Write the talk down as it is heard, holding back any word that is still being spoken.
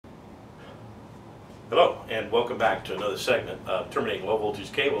Hello, and welcome back to another segment of Terminating Low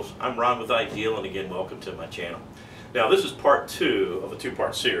Voltage Cables. I'm Ron with IDEAL, and again, welcome to my channel. Now, this is part 2 of a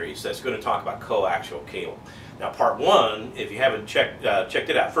 2-part series that's going to talk about coaxial cable. Now, part 1, if you haven't checked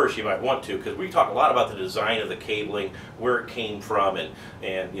it out first, you might want to, because we talk a lot about the design of the cabling, where it came from,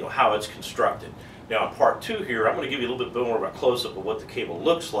 and you know how it's constructed. Now, in part 2 here, I'm going to give you a little bit more of a close-up of what the cable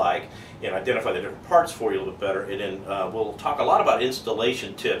looks like and identify the different parts for you a little bit better. And then we'll talk a lot about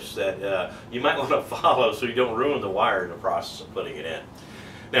installation tips that you might want to follow so you don't ruin the wire in the process of putting it in.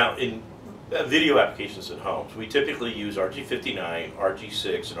 Now, in video applications in homes, we typically use RG59,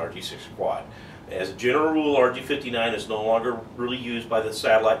 RG6, and RG6 quad. As a general rule, RG59 is no longer really used by the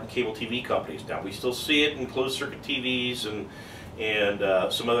satellite and cable TV companies. Now, we still see it in closed-circuit TVs and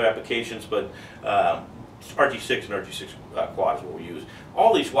some other applications, but RG6 and RG6 quad is what we use.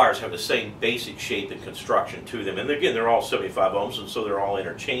 All these wires have the same basic shape and construction to them, and again, they're all 75 ohms, and so they're all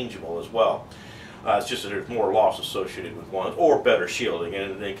interchangeable as well. It's just that there's more loss associated with one, or better shielding.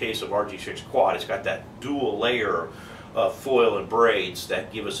 And in the case of RG6 quad, it's got that dual layer of foil and braids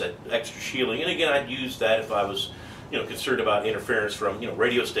that give us that extra shielding. And again, I'd use that if I was concerned about interference from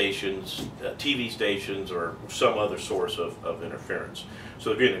radio stations, TV stations, or some other source of interference.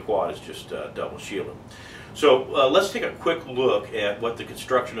 So again, the quad is just double shielded. So let's take a quick look at what the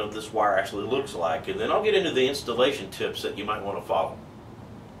construction of this wire actually looks like, and then I'll get into the installation tips that you might want to follow.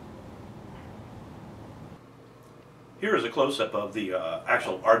 Here is a close-up of the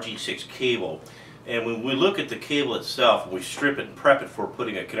actual RG6 cable. And when we look at the cable itself, and we strip it and prep it for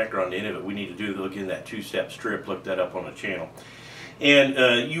putting a connector on the end of it, we need to do look in that 2-step strip. Look that up on the channel.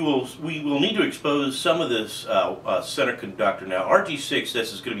 And we will need to expose some of this center conductor. Now, RG6,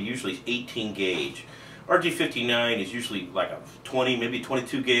 this is going to be usually 18 gauge. RG59 is usually like a 20, maybe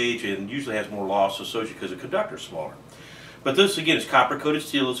 22 gauge, and usually has more loss associated because the conductor is smaller. But this, again, is copper-coated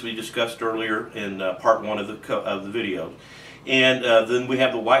steel, as we discussed earlier in part 1 of the video. And then we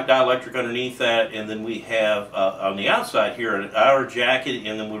have the white dielectric underneath that, and then we have on the outside here an outer jacket,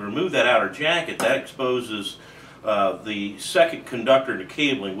 and then we remove that outer jacket. That exposes the second conductor in the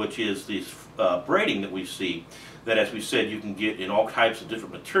cabling, which is this braiding that we see, that, as we said, you can get in all types of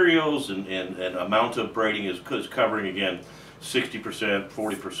different materials, and amount of braiding is covering, again, 60%,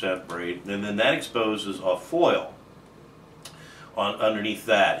 40% braid, and then that exposes a foil underneath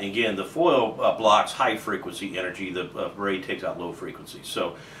that. And again, the foil blocks high frequency energy. The braid takes out low frequency,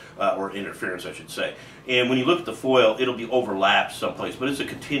 so or interference, I should say. And when you look at the foil, it'll be overlapped someplace, but it's a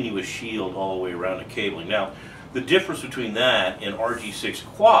continuous shield all the way around the cabling. Now, the difference between that and RG6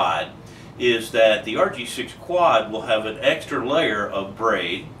 quad is that the RG6 quad will have an extra layer of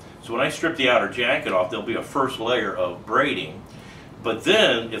braid. So when I strip the outer jacket off, there'll be a first layer of braiding. But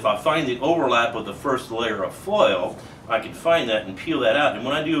then, if I find the overlap of the first layer of foil, I can find that and peel that out. And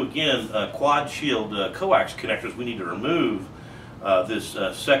when I do, again, quad shield coax connectors, we need to remove this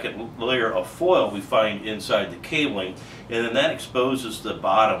second layer of foil we find inside the cabling, and then that exposes the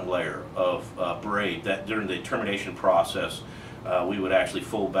bottom layer of braid that during the termination process we would actually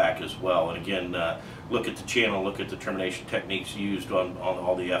fold back as well. And again, look at the channel, look at the termination techniques used on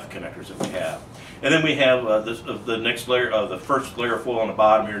all the F connectors that we have. And then we have the next layer, the first layer of foil on the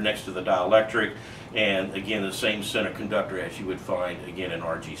bottom here next to the dielectric, and again the same center conductor as you would find again in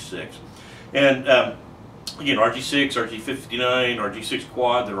RG6. And again, RG6, RG59, RG6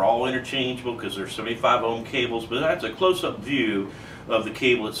 quad, they're all interchangeable because they're 75 ohm cables, but that's a close-up view of the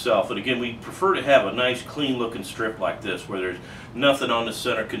cable itself. And again, we prefer to have a nice clean looking strip like this where there's nothing on the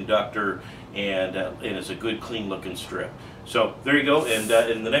center conductor, and it's a good clean looking strip. So there you go, and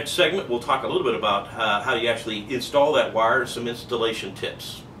in the next segment we'll talk a little bit about how you actually install that wire and some installation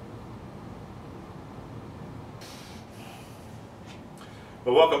tips.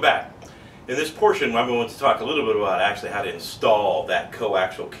 Well, welcome back. In this portion, I'm going to talk a little bit about actually how to install that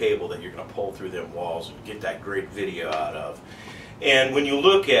coaxial cable that you're going to pull through them walls and get that great video out of. And when you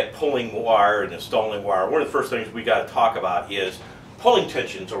look at pulling wire and installing wire, one of the first things we got to talk about is pulling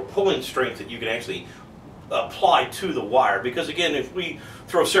tensions or pulling strength that you can actually apply to the wire. Because again, if we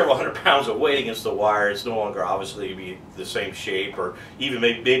throw several hundred pounds of weight against the wire, it's no longer obviously be the same shape or even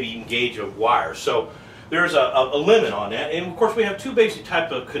maybe even gauge of wire. So there's a limit on that. And of course, we have two basic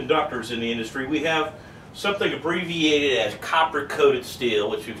types of conductors in the industry. We have something abbreviated as copper-coated steel,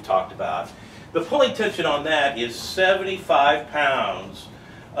 which we've talked about. The pulling tension on that is 75 pounds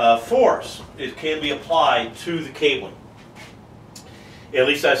force. It can be applied to the cabling. At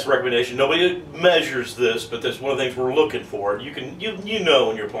least that's the recommendation. Nobody measures this, but that's one of the things we're looking for. You know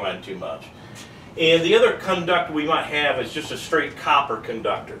when you're applying too much. And the other conductor we might have is just a straight copper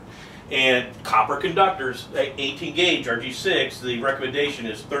conductor. And copper conductors, 18 gauge RG6, the recommendation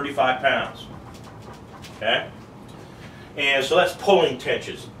is 35 pounds. Okay? And so that's pulling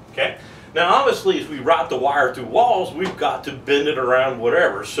tensions. Okay? Now obviously as we route the wire through walls, we've got to bend it around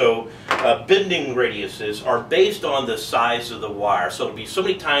whatever. So bending radiuses are based on the size of the wire. So it'll be so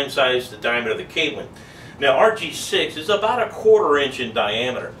many times size the diameter of the cabling. Now RG6 is about 1/4 inch in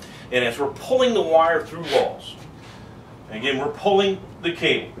diameter. And as we're pulling the wire through walls, again we're pulling the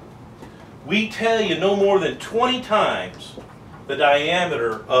cable, we tell you no more than 20 times the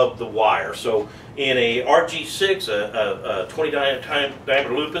diameter of the wire. So in a RG6, a 20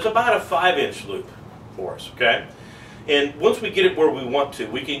 diameter loop is about a 5-inch loop for us, okay? And once we get it where we want to,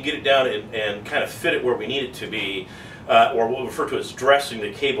 we can get it down and kind of fit it where we need it to be, or what we refer to as dressing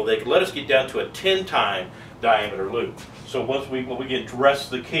the cable. They can let us get down to a 10-time diameter loop. So once we get dress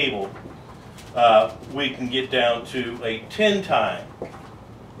the cable, we can get down to a 10-time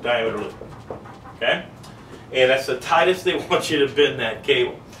diameter loop, okay? And that's the tightest they want you to bend that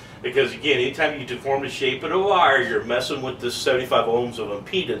cable. Because again, anytime you deform the shape of the wire, you're messing with this 75 ohms of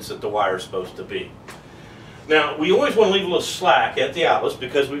impedance that the wire is supposed to be. Now, we always want to leave a little slack at the outlets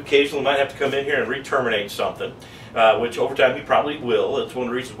because we occasionally might have to come in here and re-terminate something, which over time we probably will. It's one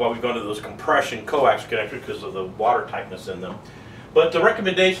of the reasons why we've gone to those compression coax connectors because of the water tightness in them. But the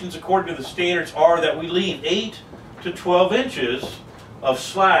recommendations according to the standards are that we leave 8 to 12 inches of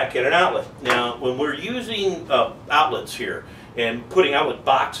slack at an outlet. Now, when we're using outlets here and putting outlet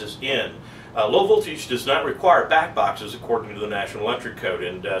boxes in, low voltage does not require back boxes according to the National Electric Code,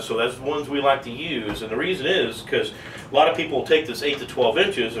 and so that's the ones we like to use. And the reason is because a lot of people will take this 8 to 12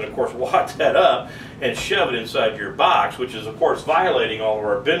 inches and of course wad that up and shove it inside your box, which is of course violating all of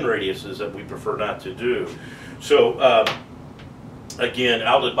our bend radiuses that we prefer not to do. So again,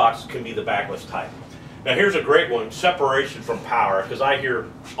 outlet boxes can be the backless type. Now here's a great one, separation from power, because I hear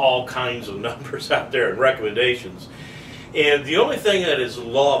all kinds of numbers out there and recommendations. And the only thing that is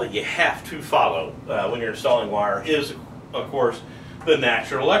law that you have to follow when you're installing wire is, of course, the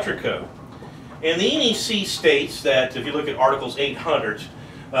National Electric Code. And the NEC states that, if you look at Articles 800,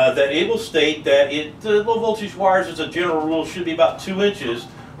 that it will state that low voltage wires, as a general rule, should be about 2 inches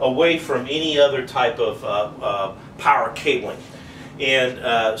away from any other type of power cabling.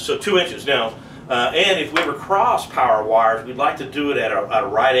 And so 2 inches. Now, and if we ever cross power wires, we'd like to do it at a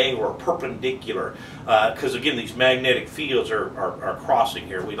right angle or perpendicular, because again, these magnetic fields are crossing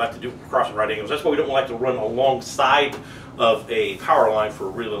here. We'd like to do cross at right angles. That's why we don't like to run alongside of a power line for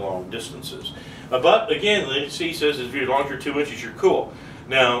really long distances. But again, the NEC says as long as you're 2 inches, you're cool.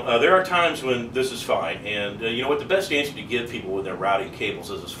 Now, there are times when this is fine, and you know what, the best answer to give people when they're routing cables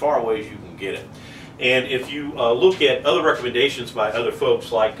is as far away as you can get it. And if you look at other recommendations by other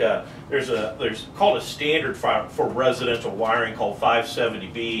folks, like there's called a standard for residential wiring called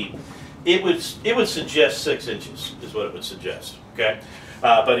 570B. It would suggest 6 inches is what it would suggest. Okay,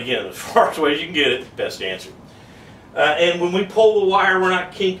 but again, as far away as you can get it, best answer. And when we pull the wire, we're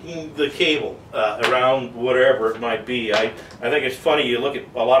not kinking the cable around whatever it might be. I think it's funny. You look at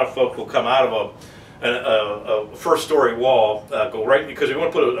a lot of folks will come out of a first-story wall, go right, because they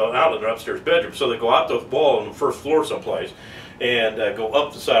want to put an outlet in their upstairs bedroom, so they go out the wall on the first floor someplace and go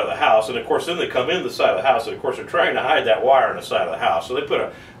up the side of the house, and of course then they come in the side of the house, and of course they're trying to hide that wire on the side of the house, so they put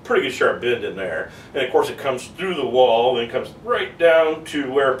a pretty good sharp bend in there, and of course it comes through the wall and comes right down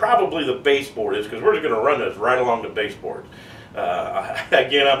to where probably the baseboard is, because we're just going to run this right along the baseboard.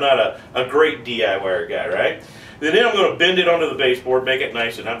 Again, I'm not a great DIY guy, right? Then I'm going to bend it onto the baseboard, make it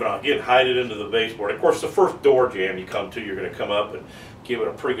nice, and I'm going to again hide it into the baseboard. Of course, the first door jamb you come to, you're going to come up and give it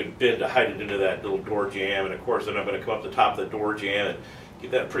a pretty good bend to hide it into that little door jamb. And of course, then I'm going to come up the top of the door jamb and give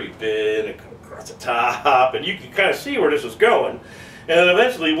that a pretty bend and come across the top. And you can kind of see where this is going. And then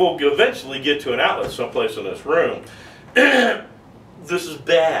eventually, we'll get to an outlet someplace in this room. This is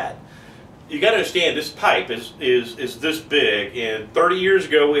bad. You got to understand, this pipe is this big, and 30 years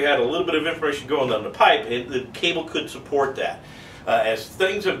ago we had a little bit of information going on the pipe, and the cable could support that. As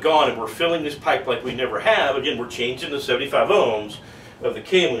things have gone and we're filling this pipe like we never have, again, we're changing the 75 ohms of the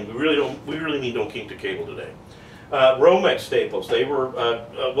cabling. We really mean don't kink the cable today. Romex staples, they were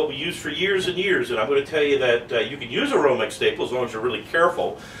what we used for years and years, and I'm going to tell you that you can use a Romex staple as long as you're really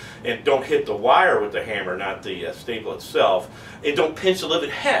careful and don't hit the wire with the hammer, not the staple itself, and don't pinch the living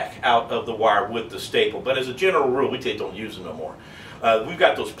heck out of the wire with the staple. But as a general rule, we don't use them no more. We've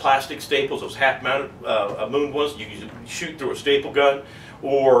got those plastic staples, those half-mounted moon ones. You can shoot through a staple gun,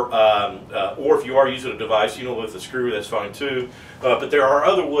 or if you are using a device, with a screw, that's fine too. But there are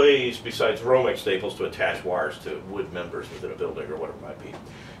other ways besides Romex staples to attach wires to wood members within a building or whatever it might be.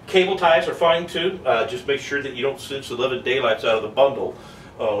 Cable ties are fine too. Just make sure that you don't cinch the living daylights out of the bundle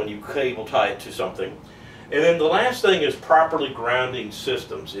when you cable tie it to something. And then the last thing is properly grounding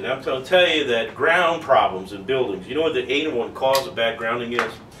systems. And I'm going to tell you that ground problems in buildings, you know what the #1 cause of bad grounding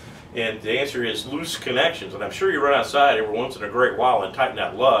is? And the answer is loose connections. And I'm sure you run outside every once in a great while and tighten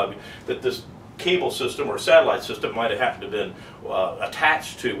that lug that this cable system or satellite system might have happened to have been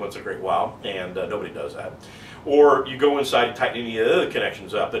attached to once in a great while, and nobody does that. Or you go inside and tighten any of the other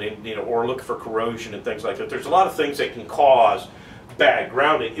connections up, and or look for corrosion and things like that. There's a lot of things that can cause bad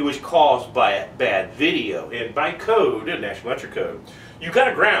grounding. It was caused by bad video, and by code, National Electric Code, you got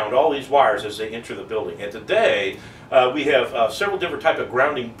to ground all these wires as they enter the building. And today we have several different type of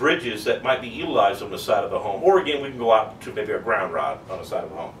grounding bridges that might be utilized on the side of the home. Or again, we can go out to maybe a ground rod on the side of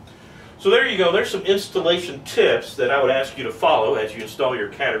the home. So there you go. There's some installation tips that I would ask you to follow as you install your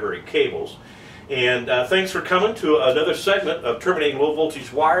category cables. And thanks for coming to another segment of Terminating Low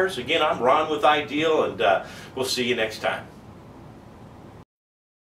Voltage Wires. Again, I'm Ron with IDEAL, and we'll see you next time.